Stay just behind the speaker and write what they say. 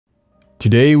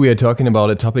Today we are talking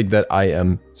about a topic that I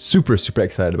am super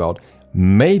excited about,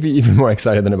 maybe even more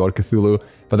excited than about Cthulhu,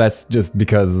 but that's just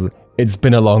because it's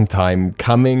been a long time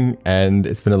coming and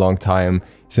it's been a long time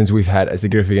since we've had a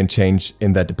significant change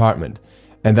in that department.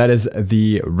 And that is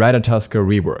the Ratatoskr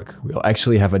rework. We'll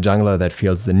actually have a jungler that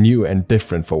feels new and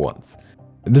different for once.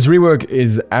 This rework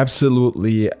is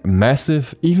absolutely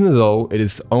massive, even though it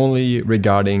is only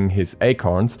regarding his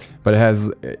acorns, but it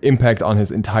has impact on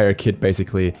his entire kit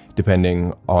basically,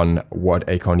 depending on what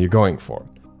acorn you're going for.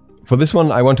 For this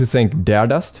one, I want to thank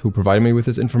Daredust, who provided me with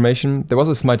this information. There was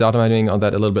a SMITE data mining on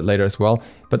that a little bit later as well,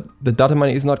 but the data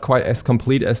mining is not quite as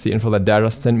complete as the info that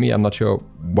Daredust sent me. I'm not sure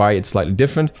why it's slightly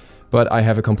different, but I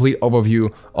have a complete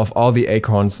overview of all the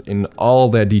acorns in all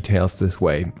their details this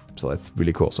way, so that's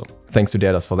really cool. So thanks to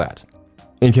Daredust for that.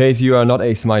 In case you are not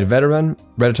a SMITE veteran,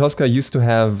 Ratatoskr used to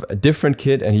have a different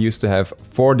kit and he used to have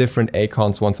 4 different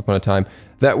acorns once upon a time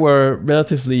that were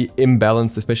relatively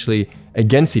imbalanced, especially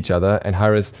against each other, and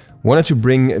Hi-Rez wanted to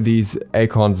bring these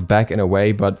acorns back in a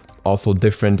way, but also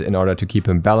different in order to keep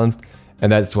him balanced,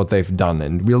 and that's what they've done.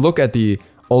 And we'll look at the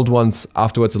old ones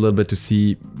afterwards a little bit to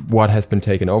see what has been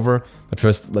taken over, but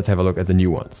first let's have a look at the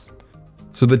new ones.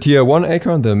 So the tier 1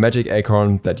 acorn, the magic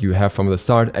acorn that you have from the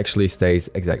start, actually stays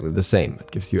exactly the same.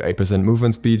 It gives you 8%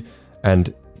 movement speed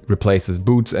and replaces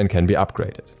boots and can be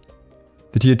upgraded.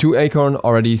 The tier 2 acorn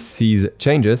already sees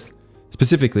changes.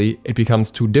 Specifically, it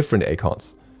becomes 2 different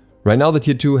acorns. Right now the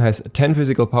tier 2 has 10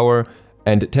 physical power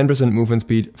and 10% movement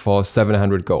speed for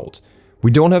 700 gold. We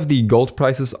don't have the gold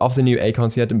prices of the new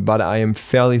acorns yet, but I am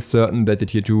fairly certain that the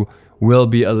tier 2 will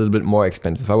be a little bit more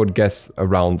expensive. I would guess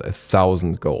around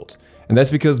 1000 gold. And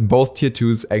that's because both tier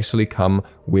 2s actually come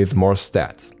with more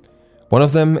stats. One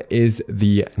of them is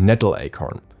the nettle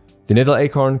acorn. The nettle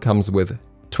acorn comes with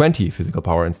 20 physical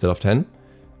power instead of 10,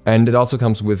 and it also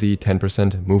comes with the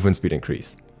 10% movement speed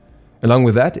increase. Along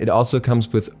with that, it also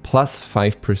comes with plus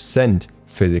 5%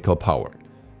 physical power.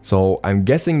 So I'm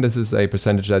guessing this is a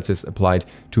percentage that's just applied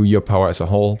to your power as a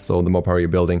whole, so the more power you're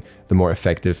building, the more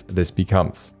effective this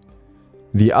becomes.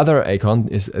 The other acorn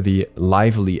is the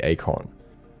lively acorn.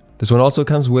 This one also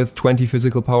comes with 20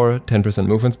 physical power, 10%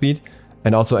 movement speed,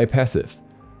 and also a passive.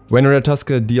 When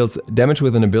Ratatoskr deals damage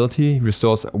with an ability, he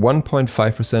restores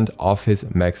 1.5% of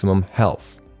his maximum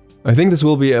health. I think this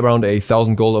will be around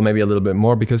 1000 gold or maybe a little bit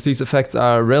more, because these effects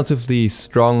are relatively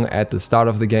strong at the start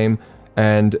of the game,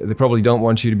 and they probably don't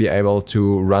want you to be able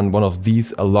to run one of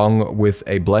these along with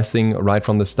a blessing right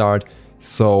from the start,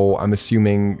 so I'm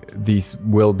assuming these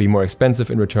will be more expensive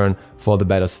in return for the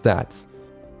better stats.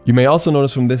 You may also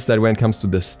notice from this that when it comes to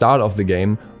the start of the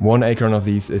game, one acorn of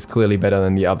these is clearly better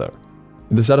than the other.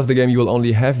 At the start of the game you will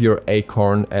only have your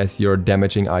acorn as your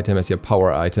damaging item, as your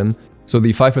power item, so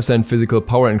the 5% physical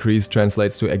power increase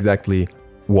translates to exactly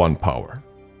 1 power.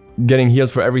 Getting healed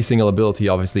for every single ability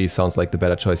obviously sounds like the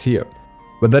better choice here.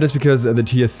 But that is because the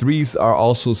tier 3s are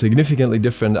also significantly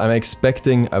different. I'm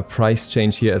expecting a price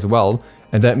change here as well,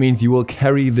 and that means you will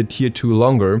carry the tier 2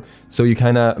 longer, so you're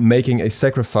kinda making a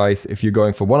sacrifice if you're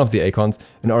going for one of the acorns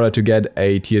in order to get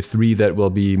a tier 3 that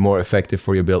will be more effective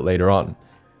for your build later on.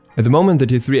 At the moment the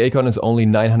tier 3 acorn is only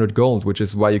 900 gold, which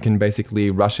is why you can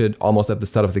basically rush it almost at the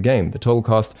start of the game. The total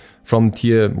cost from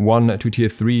tier 1 to tier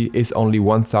 3 is only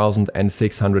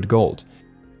 1600 gold.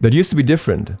 That used to be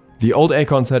different. The old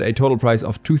acorns had a total price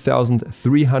of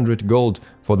 2300 gold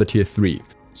for the tier 3.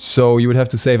 So you would have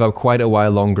to save up quite a while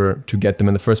longer to get them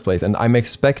in the first place. And I'm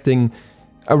expecting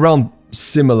around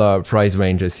similar price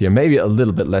ranges here, maybe a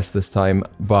little bit less this time,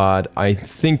 but I'm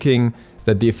thinking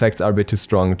that the effects are a bit too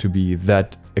strong to be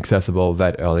that accessible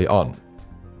that early on.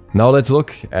 Now let's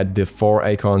look at the 4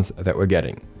 acorns that we're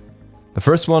getting. The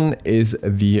first one is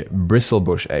the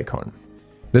Bristlebush Acorn.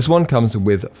 This one comes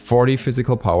with 40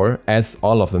 physical power, as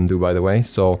all of them do by the way,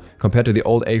 so compared to the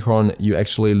old acorn you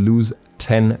actually lose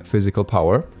 10 physical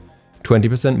power,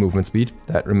 20% movement speed,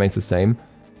 that remains the same,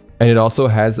 and it also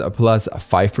has a plus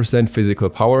 5% physical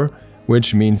power,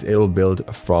 which means it'll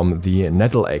build from the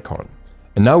nettle acorn.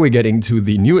 And now we're getting to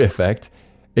the new effect,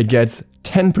 it gets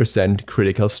 10%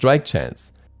 critical strike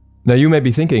chance. Now you may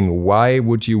be thinking, why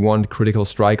would you want critical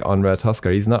strike on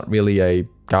Ratatoskr? He's not really a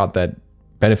god that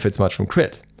benefits much from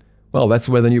crit. Well, that's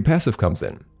where the new passive comes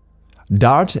in.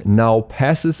 Dart now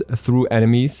passes through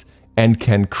enemies and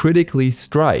can critically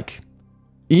strike.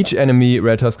 Each enemy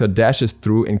Ratatoskr dashes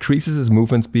through increases his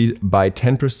movement speed by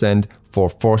 10% for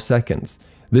 4 seconds.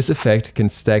 This effect can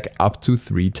stack up to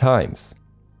 3 times.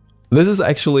 This is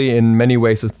actually in many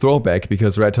ways a throwback,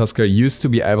 because Ratatoskr used to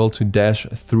be able to dash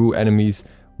through enemies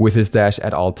with his dash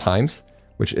at all times,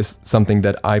 which is something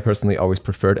that I personally always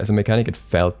preferred as a mechanic. It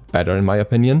felt better in my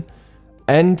opinion.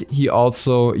 And he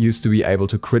also used to be able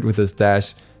to crit with his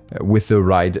dash with the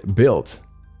right build.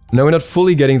 Now we're not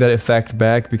fully getting that effect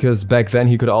back, because back then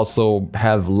he could also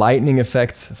have lightning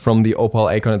effects from the Opal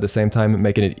Acorn at the same time,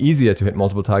 making it easier to hit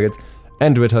multiple targets,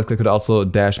 and Ratatoskr could also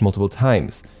dash multiple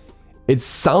times. It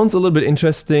sounds a little bit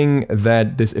interesting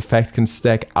that this effect can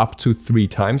stack up to 3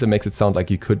 times. It makes it sound like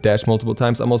you could dash multiple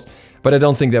times almost, but I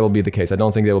don't think that will be the case. I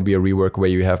don't think there will be a rework where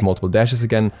you have multiple dashes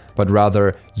again, but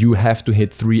rather you have to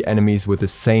hit 3 enemies with the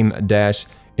same dash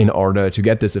in order to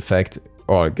get this effect,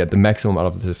 or get the maximum out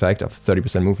of this effect of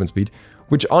 30% movement speed,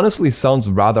 which honestly sounds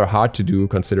rather hard to do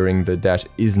considering the dash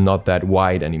is not that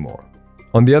wide anymore.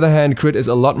 On the other hand, crit is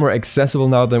a lot more accessible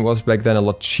now than it was back then, a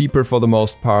lot cheaper for the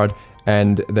most part,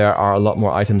 and there are a lot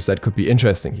more items that could be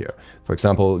interesting here. For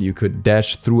example, you could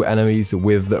dash through enemies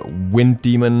with Wind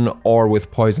Demon or with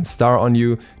Poison Star on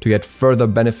you to get further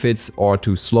benefits or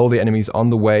to slow the enemies on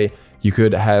the way. You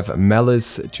could have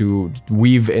Malice to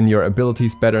weave in your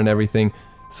abilities better and everything.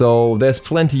 So there's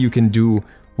plenty you can do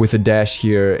with a dash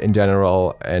here in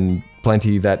general, and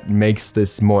plenty that makes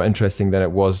this more interesting than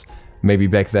it was maybe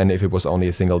back then if it was only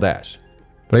a single dash.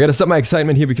 But I gotta stop my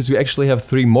excitement here because we actually have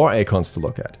 3 more Acorns to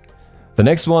look at. The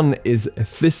next one is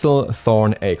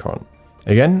Thistlethorn Acorn.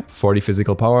 Again, 40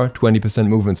 physical power, 20%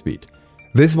 movement speed.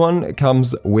 This one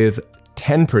comes with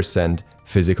 10%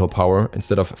 physical power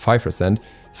instead of 5%,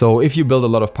 so if you build a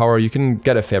lot of power you can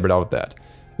get a fair bit out of that.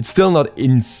 It's still not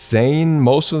insane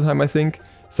most of the time, I think,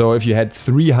 so if you had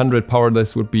 300 power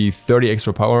this would be 30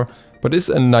 extra power, but it's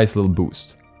a nice little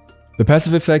boost. The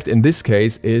passive effect in this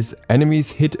case is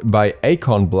enemies hit by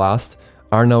Acorn Blast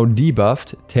are now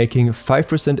debuffed, taking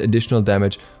 5% additional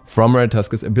damage from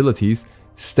Ratatoskr's abilities,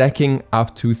 stacking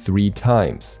up to 3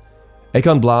 times.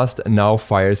 Acorn Blast now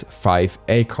fires 5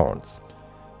 acorns.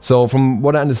 So from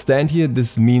what I understand here,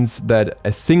 this means that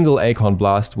a single Acorn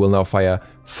Blast will now fire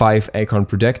 5 acorn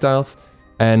projectiles,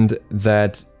 and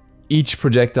that each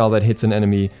projectile that hits an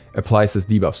enemy applies this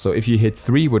debuff. So if you hit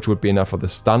 3, which would be enough for the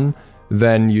stun,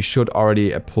 then you should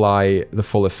already apply the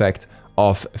full effect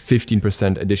of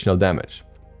 15% additional damage.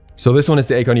 So this one is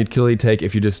the Acorn you'd clearly take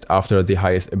if you're just after the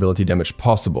highest ability damage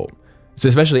possible. It's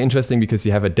especially interesting because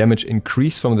you have a damage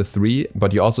increase from the 3,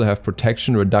 but you also have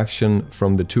protection reduction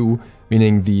from the 2,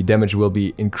 meaning the damage will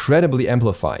be incredibly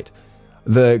amplified.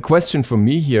 The question for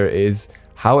me here is,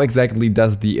 how exactly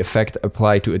does the effect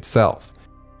apply to itself?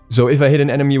 So if I hit an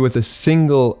enemy with a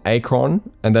single Acorn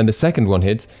and then the second one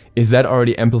hits, is that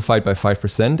already amplified by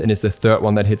 5%, and is the third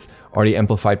one that hits already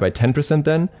amplified by 10%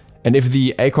 then? And if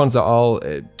the Acorns are all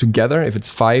together, if it's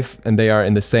 5 and they are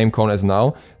in the same cone as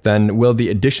now, then will the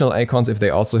additional Acorns, if they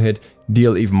also hit,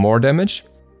 deal even more damage?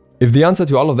 If the answer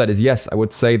to all of that is yes, I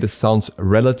would say this sounds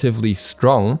relatively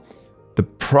strong. The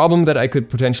problem that I could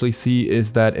potentially see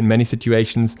is that in many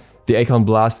situations, the Acorn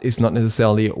Blast is not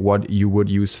necessarily what you would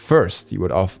use first. You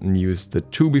would often use the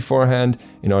 2 beforehand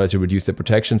in order to reduce the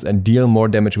protections and deal more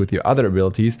damage with your other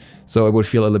abilities, so it would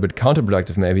feel a little bit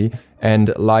counterproductive maybe.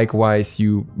 And likewise,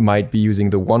 you might be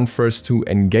using the 1 first to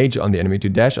engage on the enemy, to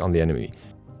dash on the enemy.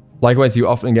 Likewise, you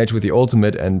often engage with the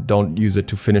ultimate and don't use it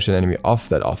to finish an enemy off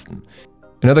that often.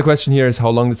 Another question here is how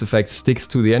long this effect sticks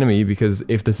to the enemy, because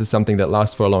if this is something that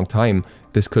lasts for a long time,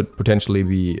 this could potentially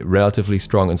be relatively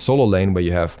strong in solo lane where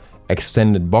you have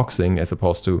extended boxing as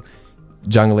opposed to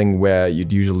jungling where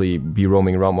you'd usually be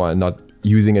roaming around more and not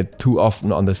using it too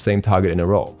often on the same target in a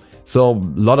row. So a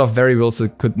lot of variables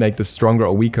that could make this stronger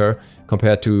or weaker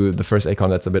compared to the first Acorn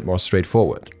that's a bit more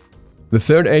straightforward. The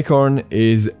third Acorn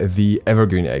is the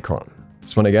Evergreen Acorn.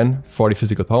 This one again, 40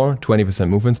 physical power, 20%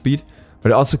 movement speed,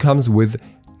 but it also comes with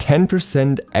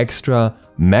 10% extra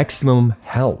maximum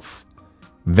health.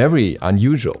 Very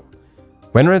unusual.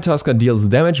 When Ratatoskr deals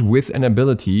damage with an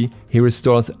ability, he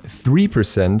restores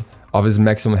 3% of his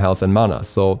maximum health and mana,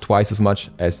 so twice as much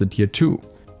as the tier 2.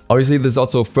 Obviously this is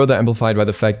also further amplified by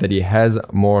the fact that he has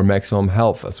more maximum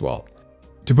health as well.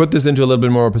 To put this into a little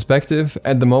bit more perspective,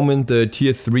 at the moment the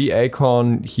tier 3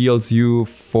 Acorn heals you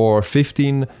for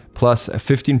 15 plus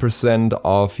 15%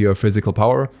 of your physical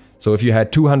power. So if you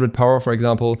had 200 power, for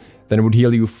example, then it would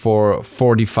heal you for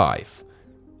 45.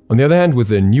 On the other hand, with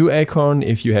the new Acorn,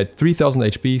 if you had 3000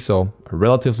 HP, so a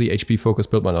relatively HP focused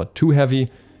build but not too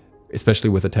heavy, especially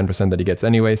with the 10% that he gets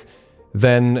anyways,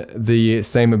 then the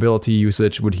same ability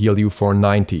usage would heal you for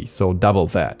 90, so double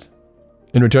that.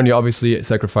 In return, you're obviously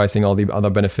sacrificing all the other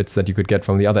benefits that you could get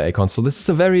from the other Acorns, so this is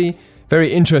a very,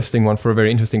 very interesting one for a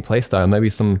very interesting playstyle. Maybe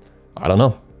some, I don't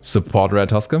know, support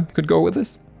Ratatoskr could go with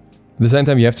this. At the same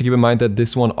time, you have to keep in mind that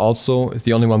this one also is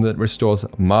the only one that restores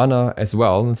mana as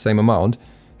well, the same amount.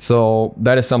 So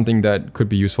that is something that could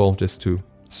be useful just to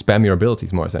spam your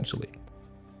abilities more essentially.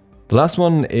 The last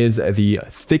one is the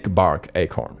Thickbark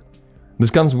Acorn. This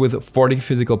comes with 40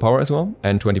 physical power as well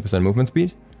and 20% movement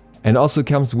speed, and also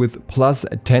comes with plus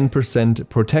 10%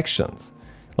 protections.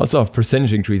 Lots of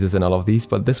percentage increases in all of these,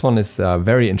 but this one is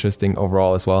very interesting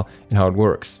overall as well in how it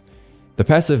works. The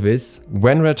passive is,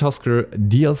 when Ratatoskr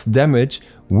deals damage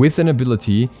with an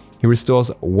ability, he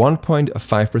restores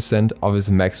 1.5% of his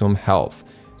maximum health,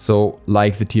 so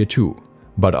like the tier 2.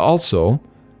 But also,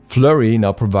 Flurry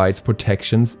now provides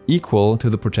protections equal to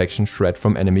the protection shred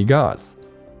from enemy guards.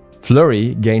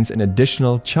 Flurry gains an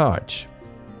additional charge.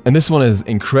 And this one is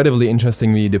incredibly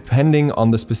interesting me depending on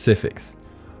the specifics.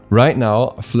 Right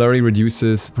now, Flurry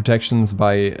reduces protections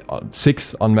by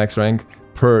 6 on max rank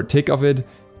per tick of it,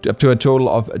 up to a total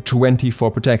of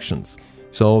 24 protections.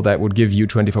 So that would give you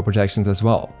 24 protections as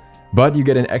well. But you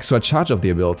get an extra charge of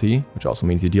the ability, which also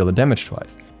means you deal the damage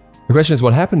twice. The question is,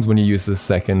 what happens when you use this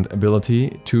second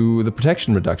ability to the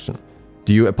protection reduction?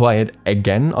 Do you apply it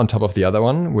again on top of the other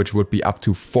one, which would be up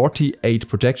to 48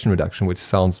 protection reduction, which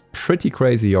sounds pretty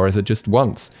crazy, or is it just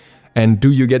once? And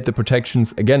do you get the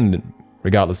protections again,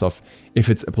 regardless of if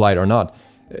it's applied or not?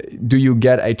 Do you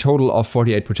get a total of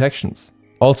 48 protections?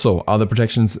 Also, are the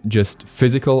protections just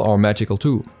physical or magical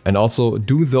too? And also,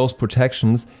 do those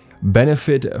protections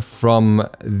benefit from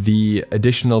the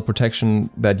additional protection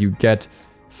that you get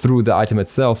through the item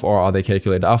itself, or are they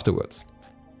calculated afterwards?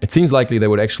 It seems likely they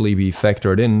would actually be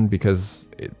factored in because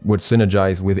it would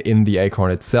synergize within the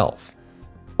acorn itself.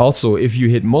 Also, if you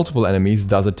hit multiple enemies,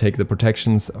 does it take the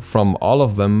protections from all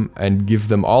of them and give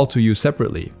them all to you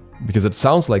separately? Because it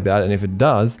sounds like that, and if it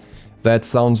does, that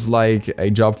sounds like a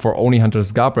job for only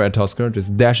Hunter's Garb Ratatoskr,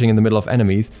 just dashing in the middle of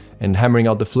enemies and hammering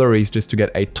out the flurries just to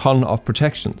get a ton of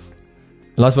protections.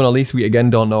 Last but not least, we again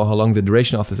don't know how long the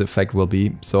duration of this effect will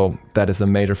be, so that is a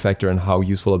major factor in how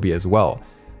useful it'll be as well.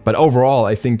 But overall,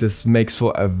 I think this makes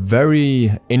for a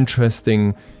very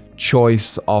interesting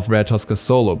choice of Ratatoskr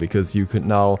solo, because you could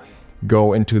now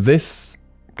go into this,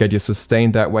 get your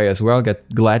sustain that way as well,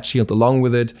 get Glad Shield along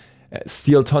with it,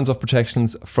 steal tons of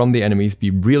protections from the enemies, be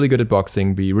really good at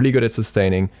boxing, be really good at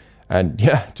sustaining, and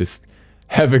yeah, just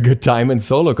have a good time in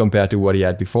solo compared to what he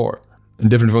had before. And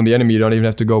different from the enemy, you don't even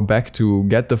have to go back to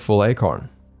get the full acorn.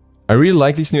 I really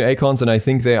like these new acorns, and I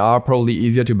think they are probably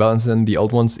easier to balance than the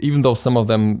old ones, even though some of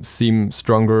them seem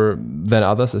stronger than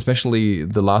others, especially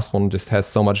the last one just has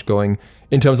so much going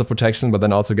in terms of protection, but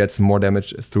then also gets more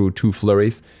damage through 2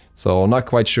 flurries. So I'm not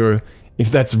quite sure if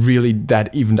that's really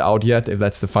that evened out yet, if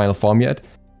that's the final form yet.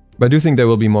 But I do think they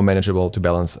will be more manageable to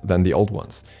balance than the old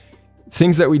ones.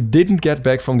 Things that we didn't get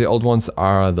back from the old ones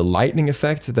are the lightning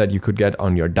effect that you could get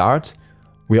on your dart.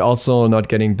 We're also not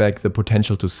getting back the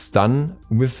potential to stun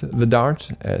with the dart,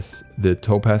 as the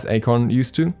Topaz Acorn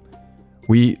used to.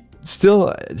 We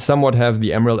still somewhat have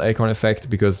the Emerald Acorn effect,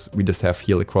 because we just have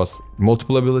heal across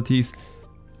multiple abilities.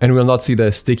 And we'll not see the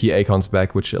sticky acorns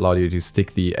back, which allow you to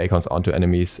stick the acorns onto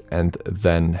enemies and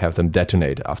then have them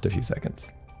detonate after a few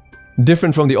seconds.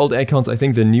 Different from the old acorns, I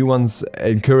think the new ones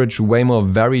encourage way more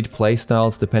varied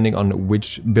playstyles depending on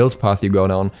which build path you go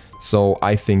down, so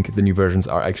I think the new versions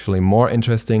are actually more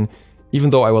interesting, even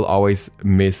though I will always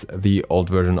miss the old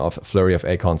version of Flurry of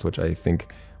Acorns, which I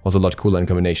think was a lot cooler in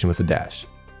combination with the dash.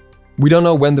 We don't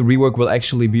know when the rework will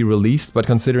actually be released, but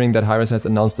considering that Hi-Rez has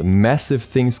announced massive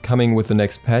things coming with the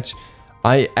next patch,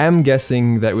 I am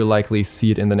guessing that we'll likely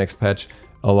see it in the next patch,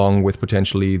 along with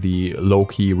potentially the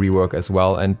low-key rework as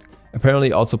well, and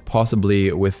apparently also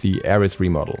possibly with the Ares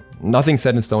remodel. Nothing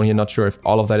set in stone here, not sure if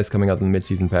all of that is coming out in the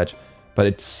mid-season patch, but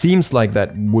it seems like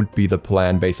that would be the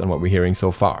plan based on what we're hearing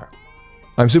so far.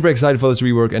 I'm super excited for this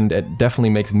rework, and it definitely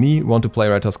makes me want to play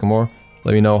Ratatoskr more.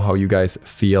 Let me know how you guys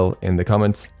feel in the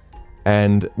comments.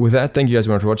 And with that, thank you guys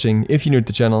very much for watching. If you're new to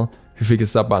the channel, feel free to hit the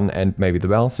sub button and maybe the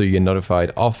bell so you get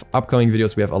notified of upcoming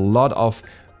videos. We have a lot of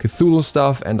Cthulhu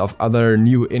stuff and of other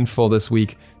new info this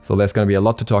week, so there's gonna be a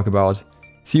lot to talk about.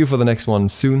 See you for the next one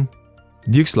soon.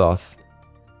 DukeSloth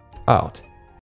out.